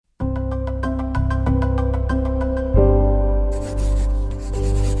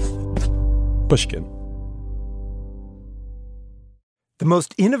Pushkin. The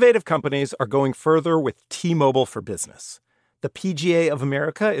most innovative companies are going further with T-Mobile for Business. The PGA of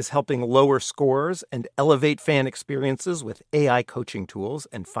America is helping lower scores and elevate fan experiences with AI coaching tools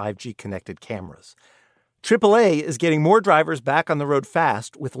and 5G connected cameras. AAA is getting more drivers back on the road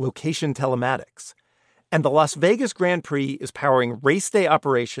fast with location telematics. And the Las Vegas Grand Prix is powering race day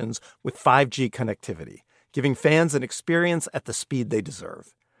operations with 5G connectivity, giving fans an experience at the speed they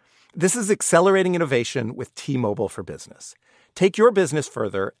deserve. This is accelerating innovation with T-Mobile for Business. Take your business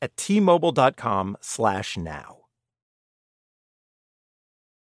further at T-Mobile.com/now.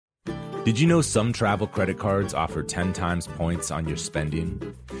 Did you know some travel credit cards offer 10 times points on your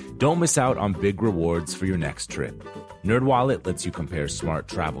spending? Don't miss out on big rewards for your next trip. NerdWallet lets you compare smart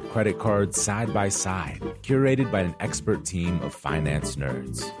travel credit cards side by side, curated by an expert team of finance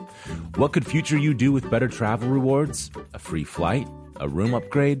nerds. What could future you do with better travel rewards? A free flight? A room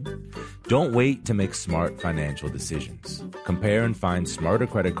upgrade? Don't wait to make smart financial decisions. Compare and find smarter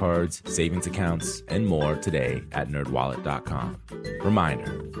credit cards, savings accounts, and more today at nerdwallet.com.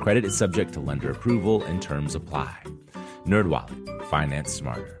 Reminder, credit is subject to lender approval and terms apply. NerdWallet, finance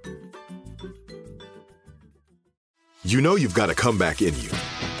smarter. You know you've got a comeback in you.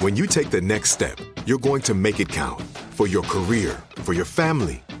 When you take the next step, you're going to make it count. For your career, for your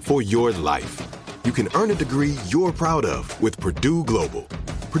family, for your life. You can earn a degree you're proud of with Purdue Global.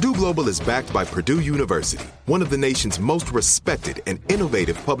 Purdue Global is backed by Purdue University, one of the nation's most respected and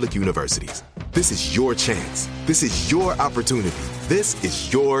innovative public universities. This is your chance. This is your opportunity. This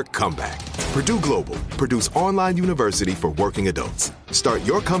is your comeback. Purdue Global, Purdue's online university for working adults. Start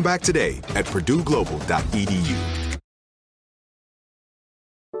your comeback today at purdueglobal.edu.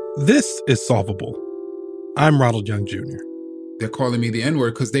 This is Solvable. I'm Ronald Young Jr. They're calling me the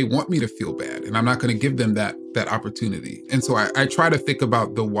N-word because they want me to feel bad, and I'm not going to give them that opportunity. And so I try to think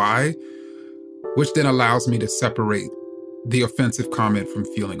about the why, which then allows me to separate the offensive comment from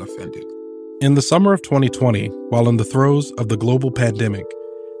feeling offended. In the summer of 2020, while in the throes of the global pandemic,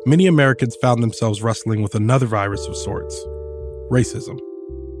 many Americans found themselves wrestling with another virus of sorts, racism.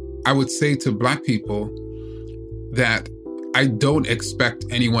 I would say to Black people that I don't expect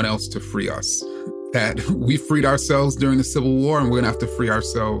anyone else to free us. That we freed ourselves during the Civil War, and we're going to have to free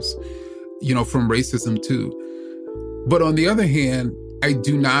ourselves, from racism too. But on the other hand, I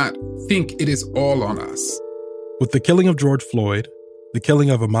do not think it is all on us. With the killing of George Floyd, the killing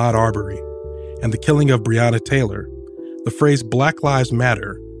of Ahmaud Arbery, and the killing of Breonna Taylor, the phrase Black Lives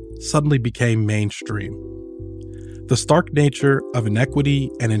Matter suddenly became mainstream. The stark nature of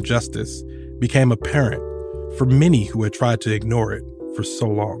inequity and injustice became apparent for many who had tried to ignore it for so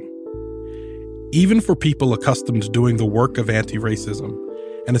long. Even for people accustomed to doing the work of anti-racism,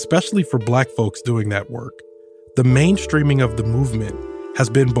 and especially for Black folks doing that work, the mainstreaming of the movement has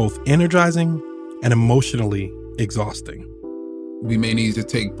been both energizing and emotionally exhausting. We may need to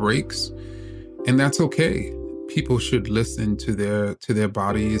take breaks, and that's okay. People should listen to their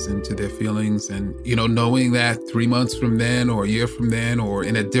bodies and to their feelings, and knowing that 3 months from then or a year from then or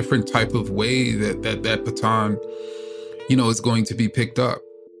in a different type of way that baton is going to be picked up.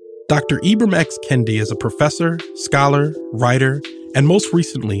 Dr. Ibram X. Kendi is a professor, scholar, writer, and most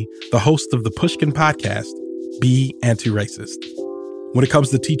recently, the host of the Pushkin podcast, Be Anti-Racist. When it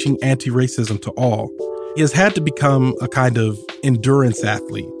comes to teaching anti-racism to all, he has had to become a kind of endurance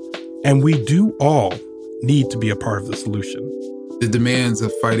athlete, and we do all need to be a part of the solution. The demands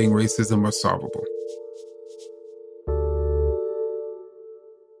of fighting racism are solvable.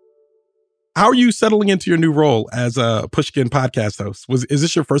 How are you settling into your new role as a Pushkin podcast host? Is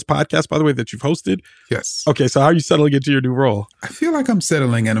this your first podcast, by the way, that you've hosted? Yes. Okay, so how are you settling into your new role? I feel like I'm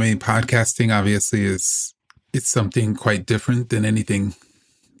settling in. I mean, podcasting obviously it's something quite different than anything,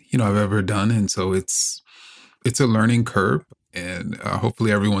 I've ever done. And so it's a learning curve, and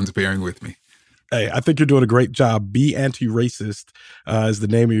hopefully everyone's bearing with me. Hey, I think you're doing a great job. Be Anti-Racist is the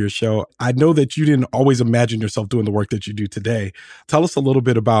name of your show. I know that you didn't always imagine yourself doing the work that you do today. Tell us a little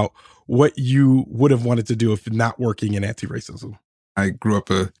bit about what you would have wanted to do if not working in anti-racism. I grew up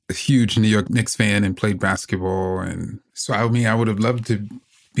a huge New York Knicks fan and played basketball. And so, I would have loved to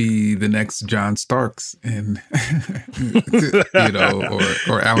be the next John Starks and,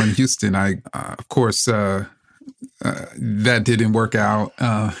 or Allen Houston. Of course, that didn't work out.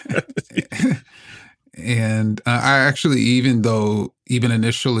 And I actually, even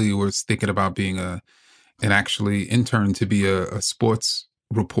initially was thinking about being an intern to be a sports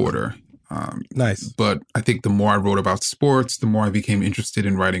reporter. Nice. But I think the more I wrote about sports, the more I became interested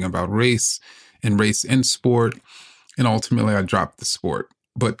in writing about race in sport. And ultimately I dropped the sport.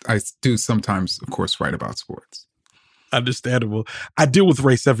 But I do sometimes, of course, write about sports. Understandable. I deal with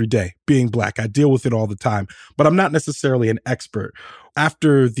race every day, being Black. I deal with it all the time, but I'm not necessarily an expert.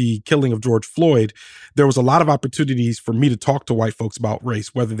 After the killing of George Floyd, there was a lot of opportunities for me to talk to white folks about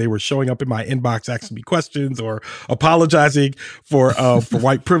race, whether they were showing up in my inbox asking me questions or apologizing for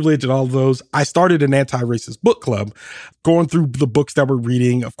white privilege and all of those. I started an anti-racist book club, going through the books that we're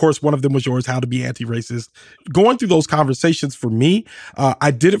reading. Of course, one of them was yours, How to Be Anti-Racist. Going through those conversations for me,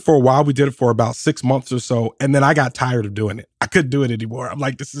 I did it for a while. We did it for about 6 months or so, and then I got tired of doing it. I couldn't do it anymore. I'm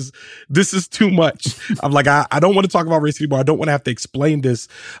like, this is too much. I'm like, I don't want to talk about race anymore. I don't want to have to explain this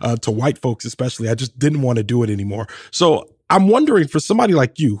to white folks, especially. I just didn't want to do it anymore. So I'm wondering, for somebody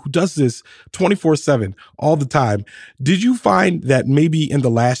like you who does this 24/7 all the time, did you find that maybe in the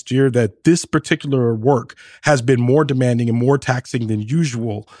last year that this particular work has been more demanding and more taxing than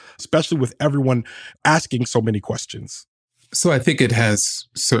usual, especially with everyone asking so many questions? So I think it has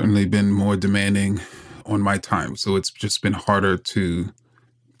certainly been more demanding on my time. So it's just been harder to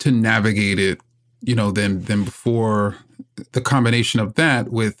navigate it, than before. The combination of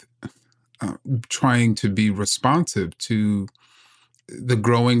that with trying to be responsive to the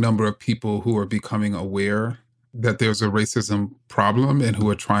growing number of people who are becoming aware that there's a racism problem and who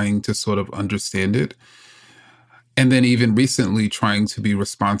are trying to sort of understand it. And then even recently trying to be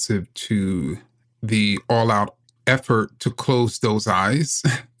responsive to the all-out effort to close those eyes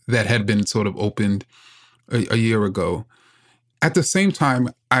that had been sort of opened a year ago. At the same time,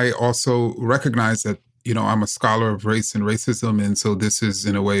 I also recognize that, I'm a scholar of race and racism. And so this is,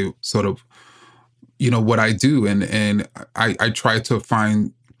 in a way, sort of, what I do. And I try to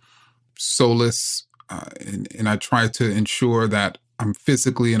find solace and I try to ensure that I'm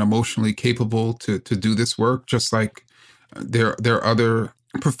physically and emotionally capable to do this work, just like there are other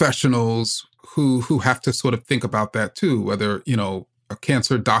professionals who have to sort of think about that too, whether, a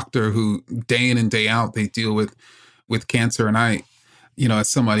cancer doctor who day in and day out, they deal with cancer. And I, as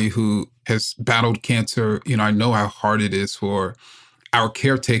somebody who has battled cancer, I know how hard it is for our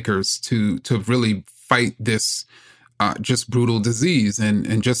caretakers to really fight this just brutal disease.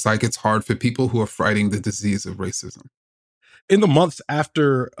 And just like it's hard for people who are fighting the disease of racism. In the months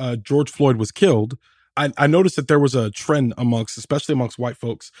after George Floyd was killed, I noticed that there was a trend especially amongst white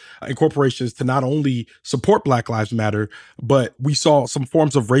folks and corporations, to not only support Black Lives Matter, but we saw some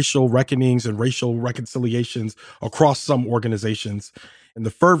forms of racial reckonings and racial reconciliations across some organizations. And the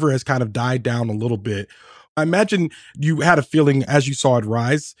fervor has kind of died down a little bit. I imagine you had a feeling as you saw it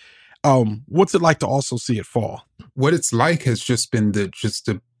rise. What's it like to also see it fall? What it's like has just been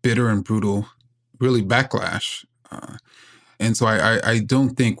the bitter and brutal, really, backlash. And so I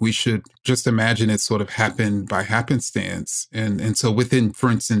don't think we should just imagine it sort of happened by happenstance. And so within, for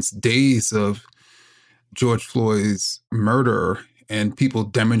instance, days of George Floyd's murder and people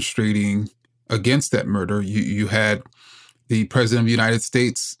demonstrating against that murder, you had the president of the United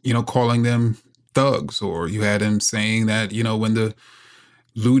States, calling them thugs, or you had him saying that, when the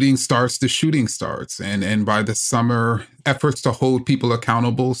looting starts, the shooting starts. And by the summer, efforts to hold people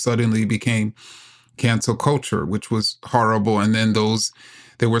accountable suddenly became cancel culture, which was horrible. And then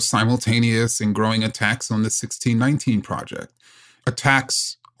there were simultaneous and growing attacks on the 1619 Project,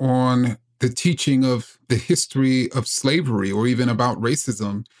 attacks on the teaching of the history of slavery or even about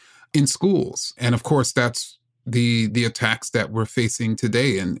racism in schools. And of course, that's the attacks that we're facing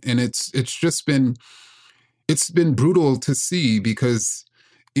today. And it's been brutal to see, because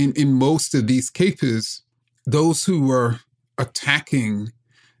in most of these cases, those who were attacking,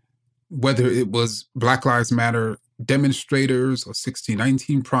 whether it was Black Lives Matter demonstrators or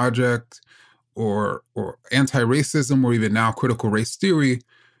 1619 Project or anti-racism or even now critical race theory,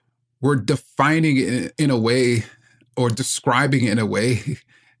 were defining it in a way or describing it in a way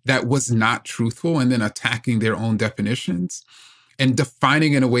that was not truthful, and then attacking their own definitions and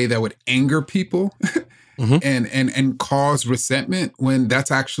defining in a way that would anger people mm-hmm. and cause resentment, when that's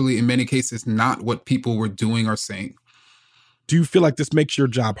actually in many cases not what people were doing or saying. Do you feel like this makes your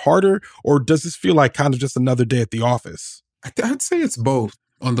job harder, or does this feel like kind of just another day at the office? I'd say it's both.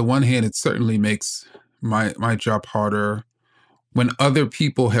 On the one hand, it certainly makes my job harder. When other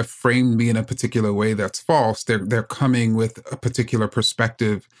people have framed me in a particular way that's false, they're coming with a particular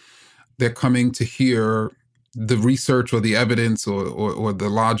perspective. They're coming to hear the research or the evidence or the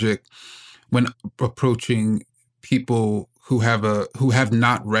logic when approaching people who have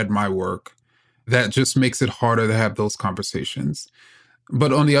not read my work. That just makes it harder to have those conversations.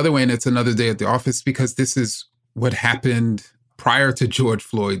 But on the other hand, it's another day at the office, because this is what happened prior to George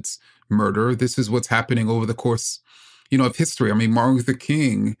Floyd's murder. This is what's happening over the course, of history. I mean, Martin Luther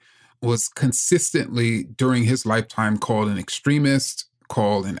King was consistently during his lifetime called an extremist,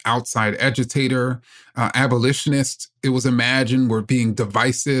 called an outside agitator. Abolitionists, it was imagined, were being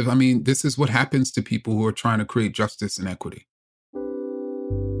divisive. I mean, this is what happens to people who are trying to create justice and equity.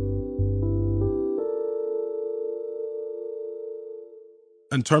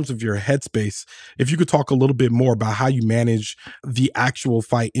 In terms of your headspace, if you could talk a little bit more about how you manage the actual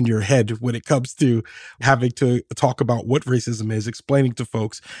fight in your head when it comes to having to talk about what racism is, explaining to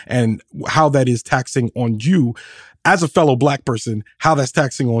folks, and how that is taxing on you as a fellow Black person, how that's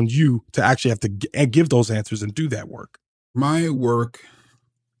taxing on you to actually have to give those answers and do that work. My work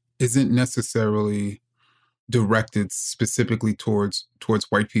isn't necessarily directed specifically towards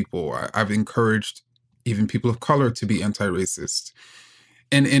white people. I've encouraged even people of color to be anti-racist.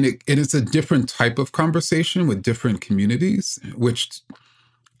 And it is a different type of conversation with different communities, which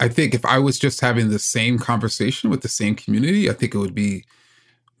I think if I was just having the same conversation with the same community, I think it would be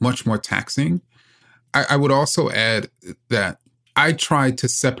much more taxing. I would also add that I try to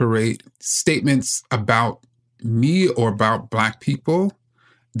separate statements about me or about Black people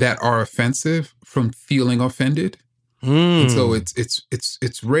that are offensive from feeling offended. And so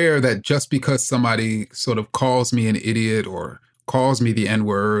it's rare that just because somebody sort of calls me an idiot or calls me the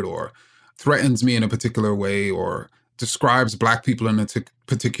N-word or threatens me in a particular way or describes Black people in a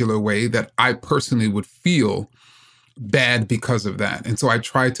particular way that I personally would feel bad because of that. And so I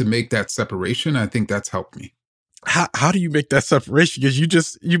try to make that separation. I think that's helped me. How do you make that separation?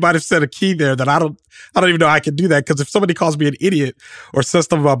 Because you might have said a key there that I don't even know I can do that. Because if somebody calls me an idiot or says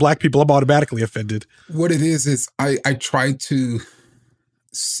something about Black people, I'm automatically offended. What it is I try to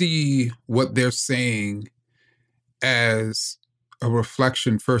see what they're saying as a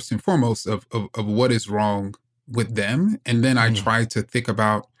reflection, first and foremost, of what is wrong with them. And then I try to think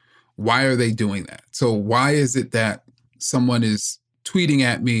about, why are they doing that? So why is it that someone is tweeting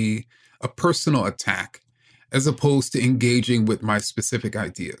at me a personal attack as opposed to engaging with my specific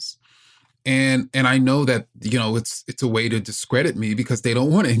ideas? And I know that, it's a way to discredit me because they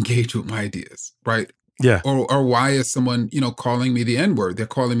don't want to engage with my ideas, right? Yeah. Or why is someone, calling me the N-word? They're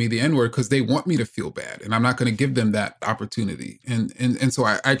calling me the N-word because they want me to feel bad, and I'm not going to give them that opportunity. And so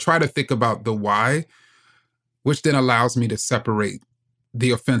I try to think about the why, which then allows me to separate the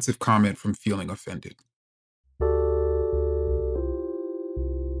offensive comment from feeling offended.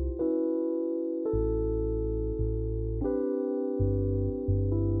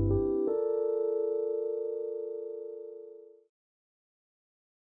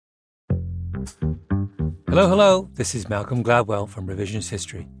 Hello, this is Malcolm Gladwell from Revisionist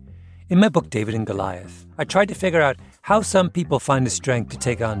History. In my book, David and Goliath, I tried to figure out how some people find the strength to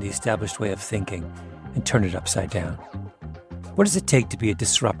take on the established way of thinking and turn it upside down. What does it take to be a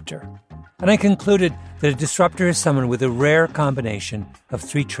disruptor? And I concluded that a disruptor is someone with a rare combination of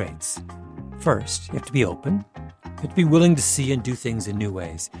three traits. First, you have to be open. You have to be willing to see and do things in new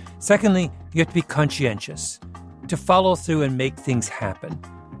ways. Secondly, you have to be conscientious, to follow through and make things happen.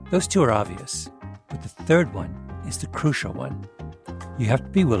 Those two are obvious. But the third one is the crucial one. You have to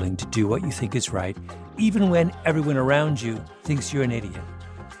be willing to do what you think is right, even when everyone around you thinks you're an idiot.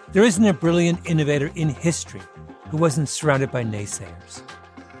 There isn't a brilliant innovator in history who wasn't surrounded by naysayers.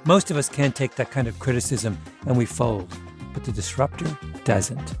 Most of us can't take that kind of criticism and we fold, but the disruptor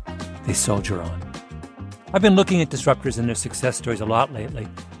doesn't. They soldier on. I've been looking at disruptors and their success stories a lot lately,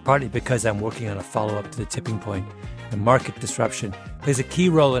 partly because I'm working on a follow-up to The Tipping Point, and market disruption plays a key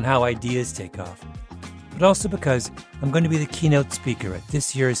role in how ideas take off. But also because I'm going to be the keynote speaker at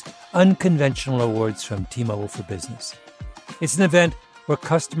this year's Unconventional Awards from T-Mobile for Business. It's an event where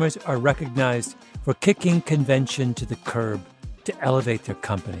customers are recognized for kicking convention to the curb to elevate their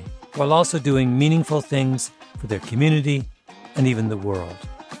company, while also doing meaningful things for their community and even the world.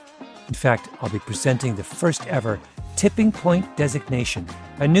 In fact, I'll be presenting the first ever Tipping Point designation,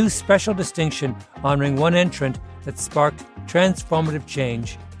 a new special distinction honoring one entrant that sparked transformative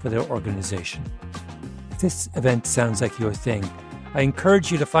change for their organization. If this event sounds like your thing, I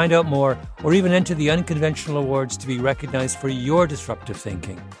encourage you to find out more or even enter the Unconventional Awards to be recognized for your disruptive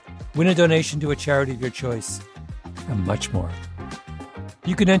thinking. Win a donation to a charity of your choice, and much more.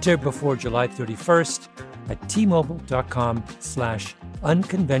 You can enter before July 31st at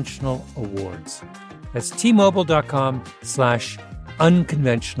tmobile.com/unconventional awards. That's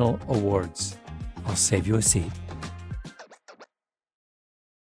tmobile.com/unconventional awards. I'll save you a seat.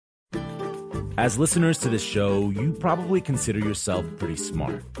 As listeners to this show, you probably consider yourself pretty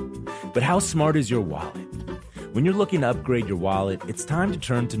smart. But how smart is your wallet? When you're looking to upgrade your wallet, it's time to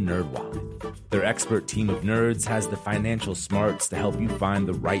turn to NerdWallet. Their expert team of nerds has the financial smarts to help you find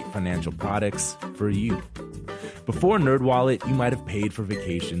the right financial products for you. Before NerdWallet, you might have paid for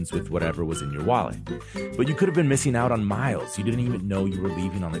vacations with whatever was in your wallet. But you could have been missing out on miles you didn't even know you were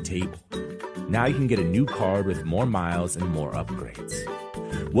leaving on the table. Now you can get a new card with more miles and more upgrades.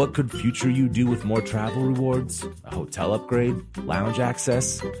 What could future you do with more travel rewards? A hotel upgrade? Lounge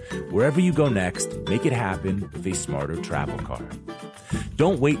access? Wherever you go next, make it happen with a smarter travel card.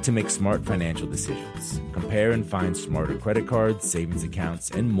 Don't wait to make smart financial decisions. Compare and find smarter credit cards, savings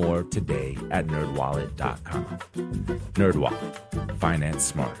accounts, and more today at NerdWallet.com. NerdWallet. Finance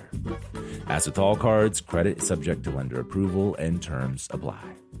smarter. As with all cards, credit is subject to lender approval and terms apply.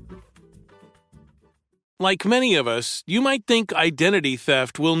 Like many of us, you might think identity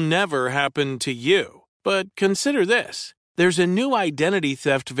theft will never happen to you. But consider this. There's a new identity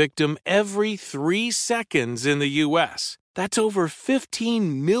theft victim every 3 seconds in the U.S. That's over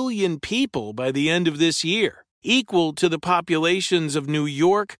 15 million people by the end of this year, equal to the populations of New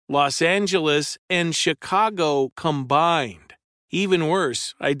York, Los Angeles, and Chicago combined. Even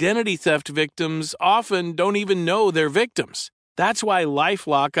worse, identity theft victims often don't even know they're victims. That's why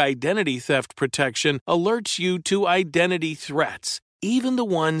LifeLock Identity Theft Protection alerts you to identity threats, even the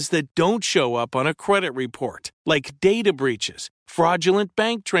ones that don't show up on a credit report, like data breaches, fraudulent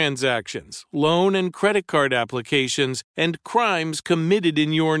bank transactions, loan and credit card applications, and crimes committed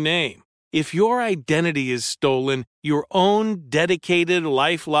in your name. If your identity is stolen, your own dedicated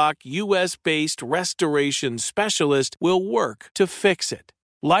LifeLock U.S.-based restoration specialist will work to fix it.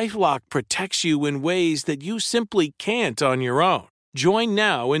 LifeLock protects you in ways that you simply can't on your own. Join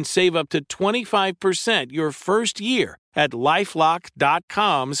now and save up to 25% your first year at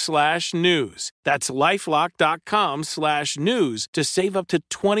LifeLock.com/news. That's LifeLock.com/news to save up to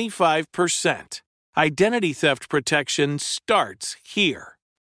 25%. Identity theft protection starts here.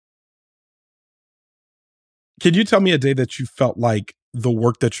 Can you tell me a day that you felt like the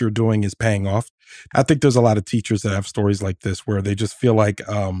work that you're doing is paying off? I think there's a lot of teachers that have stories like this where they just feel like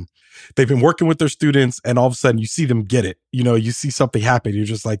they've been working with their students and all of a sudden you see them get it. You know, you see something happen. You're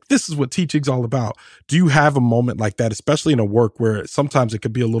just like, this is what teaching's all about. Do you have a moment like that, especially in a work where sometimes it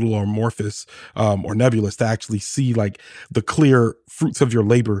could be a little amorphous or nebulous to actually see like the clear fruits of your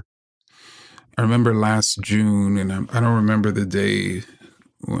labor? I remember last June, and I don't remember the day,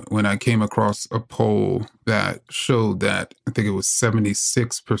 when I came across a poll that showed that I think it was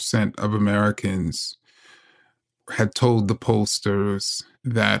 76% of Americans had told the pollsters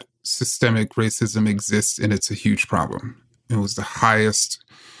that systemic racism exists and it's a huge problem. It was the highest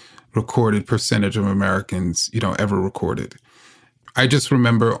recorded percentage of Americans, ever recorded. I just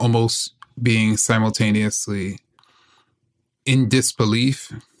remember almost being simultaneously in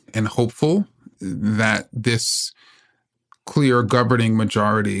disbelief and hopeful that this clear governing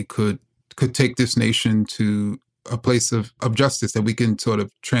majority could take this nation to a place of justice, that we can sort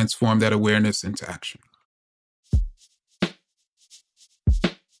of transform that awareness into action.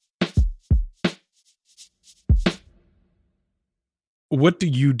 What do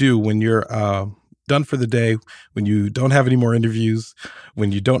you do when you're done for the day, when you don't have any more interviews,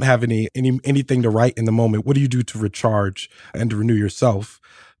 when you don't have anything to write in the moment? What do you do to recharge and to renew yourself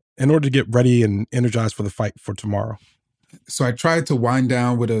in order to get ready and energized for the fight for tomorrow? So I tried to wind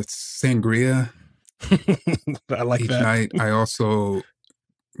down with a sangria. I like each that. night. I also,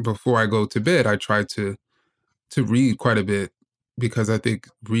 before I go to bed, I try to read quite a bit, because I think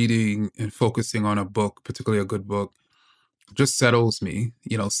reading and focusing on a book, particularly a good book, just settles me,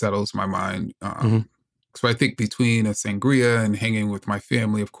 settles my mind. So I think between a sangria and hanging with my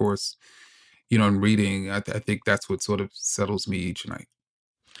family, of course, and reading, I think that's what sort of settles me each night.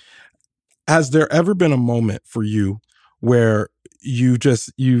 Has there ever been a moment for you where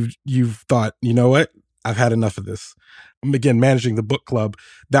you've thought, you know what, I've had enough of this? Again, managing the book club,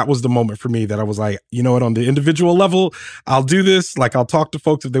 that was the moment for me that I was like, you know what, on the individual level, I'll do this. Like, I'll talk to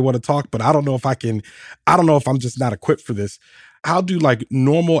folks if they want to talk, but I don't know if I'm just not equipped for this. How do like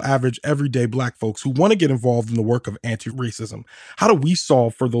normal, average, everyday Black folks who want to get involved in the work of anti-racism, how do we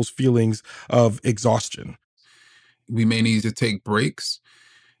solve for those feelings of exhaustion? We may need to take breaks,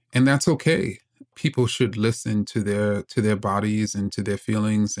 and that's okay. People should listen to their bodies and to their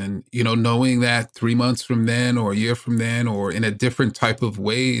feelings, and knowing that 3 months from then, or a year from then, or in a different type of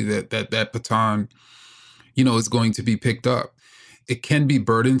way, that baton is going to be picked up. It can be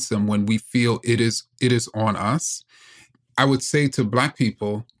burdensome when we feel it is on us. I would say to Black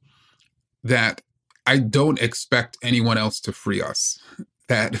people that I don't expect anyone else to free us.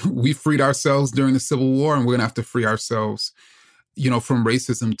 That we freed ourselves during the Civil War, and we're gonna have to free ourselves from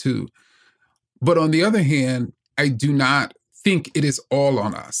racism too. But on the other hand, I do not think it is all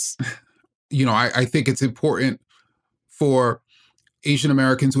on us. I think it's important for Asian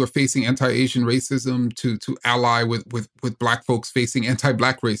Americans who are facing anti-Asian racism to ally with Black folks facing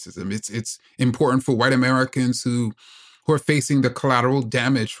anti-Black racism. It's important for white Americans who are facing the collateral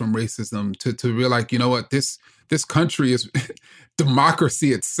damage from racism to realize, you know what, this country is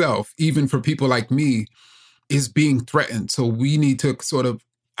democracy itself, even for people like me, is being threatened. So we need to sort of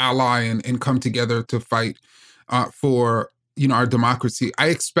ally and come together to fight for our democracy. I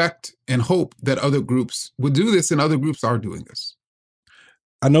expect and hope that other groups would do this, and other groups are doing this.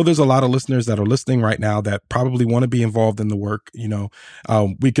 I know there's a lot of listeners that are listening right now that probably want to be involved in the work.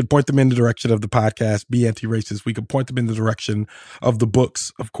 We could point them in the direction of the podcast, Be Anti-Racist. We could point them in the direction of the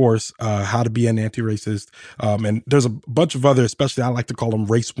books, of course, How to Be an Anti-Racist. And there's a bunch of other, especially I like to call them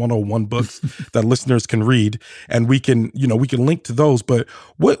Race 101 books that listeners can read. And we can link to those. But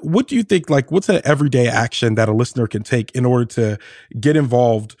what do you think, what's an everyday action that a listener can take in order to get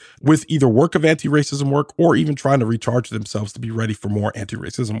involved with either work of anti-racism work or even trying to recharge themselves to be ready for more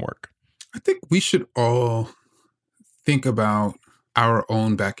anti-racism work? I think we should all think about our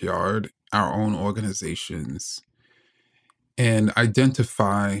own backyard, our own organizations, and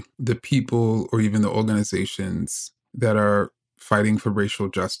identify the people or even the organizations that are fighting for racial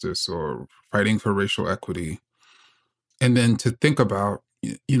justice or fighting for racial equity. And then to think about,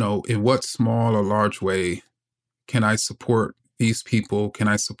 in what small or large way can I support these people? Can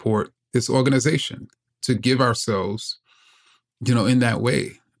I support this organization? To give ourselves in that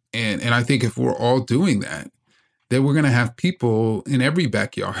way. And I think if we're all doing that, then we're going to have people in every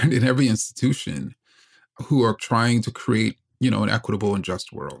backyard, in every institution, who are trying to create, an equitable and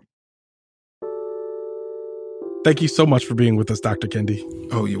just world. Thank you so much for being with us, Dr. Kendi.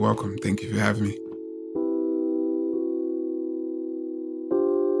 Oh, you're welcome. Thank you for having me.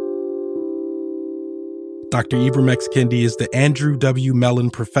 Dr. Ibram X. Kendi is the Andrew W. Mellon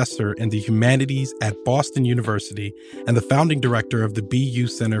Professor in the Humanities at Boston University and the founding director of the BU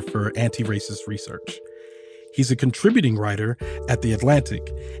Center for Anti-Racist Research. He's a contributing writer at The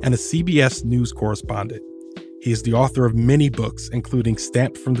Atlantic and a CBS News correspondent. He is the author of many books, including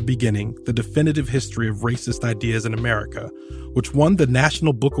Stamped from the Beginning, The Definitive History of Racist Ideas in America, which won the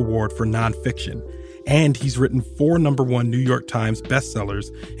National Book Award for Nonfiction. And he's written 4 #1 New York Times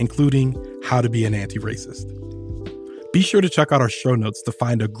bestsellers, including How to Be an Anti-Racist. Be sure to check out our show notes to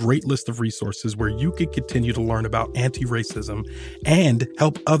find a great list of resources where you can continue to learn about anti-racism and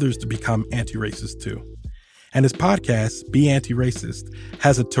help others to become anti-racist too. And his podcast, Be Anti-Racist,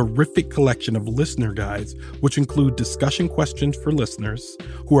 has a terrific collection of listener guides, which include discussion questions for listeners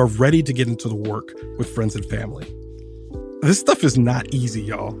who are ready to get into the work with friends and family. This stuff is not easy,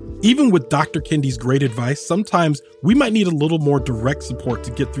 y'all. Even with Dr. Kendi's great advice, sometimes we might need a little more direct support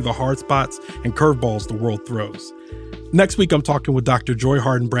to get through the hard spots and curveballs the world throws. Next week, I'm talking with Dr. Joy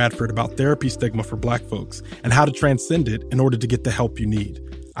Harden Bradford about therapy stigma for Black folks and how to transcend it in order to get the help you need.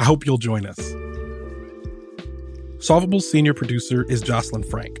 I hope you'll join us. Solvable's senior producer is Jocelyn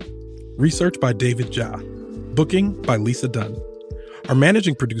Frank. Research by David Jha. Booking by Lisa Dunn. Our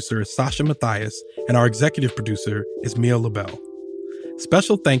managing producer is Sasha Matthias, and our executive producer is Mia LaBelle.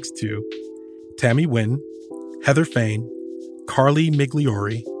 Special thanks to Tammy Nguyen, Heather Fain, Carly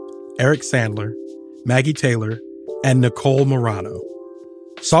Migliori, Eric Sandler, Maggie Taylor, and Nicole Morano.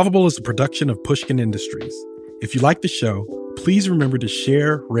 Solvable is a production of Pushkin Industries. If you like the show, please remember to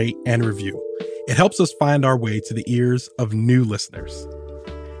share, rate, and review. It helps us find our way to the ears of new listeners.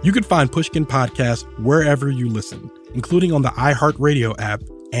 You can find Pushkin Podcasts wherever you listen, including on the iHeartRadio app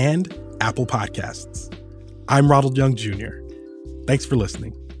and Apple Podcasts. I'm Ronald Young Jr. Thanks for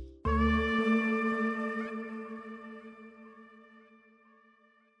listening.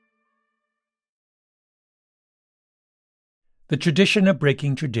 The tradition of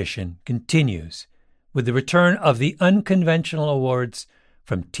breaking tradition continues with the return of the Unconventional Awards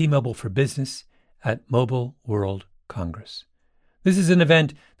from T-Mobile for Business at Mobile World Congress. This is an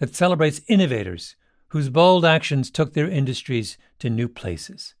event that celebrates innovators whose bold actions took their industries to new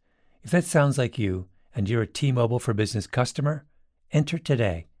places. If that sounds like you and you're a T-Mobile for Business customer, enter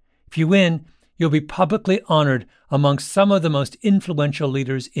today. If you win, you'll be publicly honored amongst some of the most influential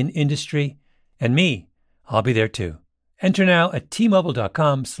leaders in industry. And me, I'll be there too. Enter now at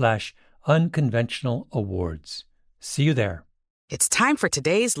T-Mobile.com/unconventional awards. See you there. It's time for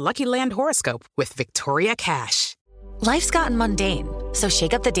today's Lucky Land horoscope with Victoria Cash. Life's gotten mundane, so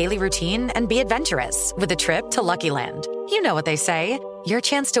shake up the daily routine and be adventurous with a trip to Lucky Land. You know what they say, your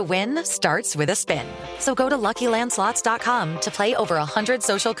chance to win starts with a spin. So go to LuckyLandSlots.com to play over 100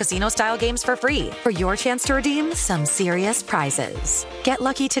 social casino-style games for free for your chance to redeem some serious prizes. Get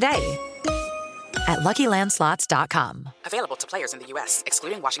lucky today at LuckyLandSlots.com. Available to players in the U.S.,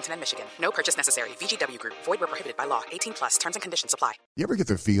 excluding Washington and Michigan. No purchase necessary. VGW Group. Void where prohibited by law. 18 plus. Terms and conditions apply. You ever get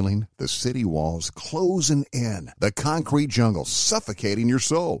the feeling the city walls closing in, the concrete jungle suffocating your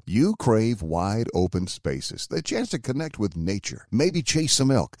soul? You crave wide open spaces, the chance to connect with nature, maybe chase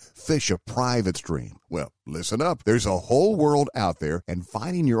some elk, fish a private stream. Well, listen up. There's a whole world out there, and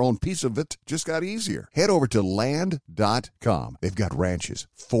finding your own piece of it just got easier. Head over to land.com. They've got ranches,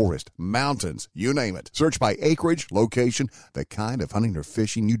 forest, mountains, you name it. Search by acreage, location, the kind of hunting or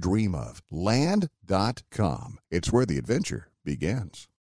fishing you dream of. Land.com. It's where the adventure begins.